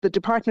the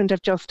Department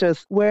of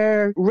Justice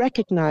were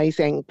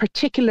recognising,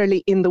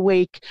 particularly in the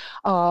wake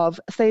of,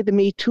 say, the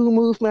Me Too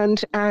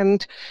movement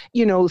and,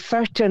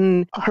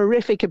 certain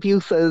horrific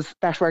abuses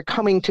that were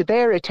coming to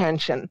their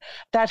attention,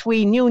 that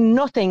we knew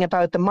nothing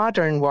about the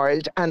modern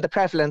world and the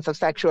prevalence of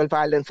sexual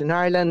violence in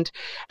Ireland.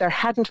 There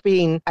hadn't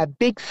been a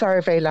big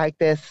survey like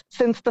this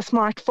since the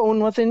smartphone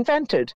was invented.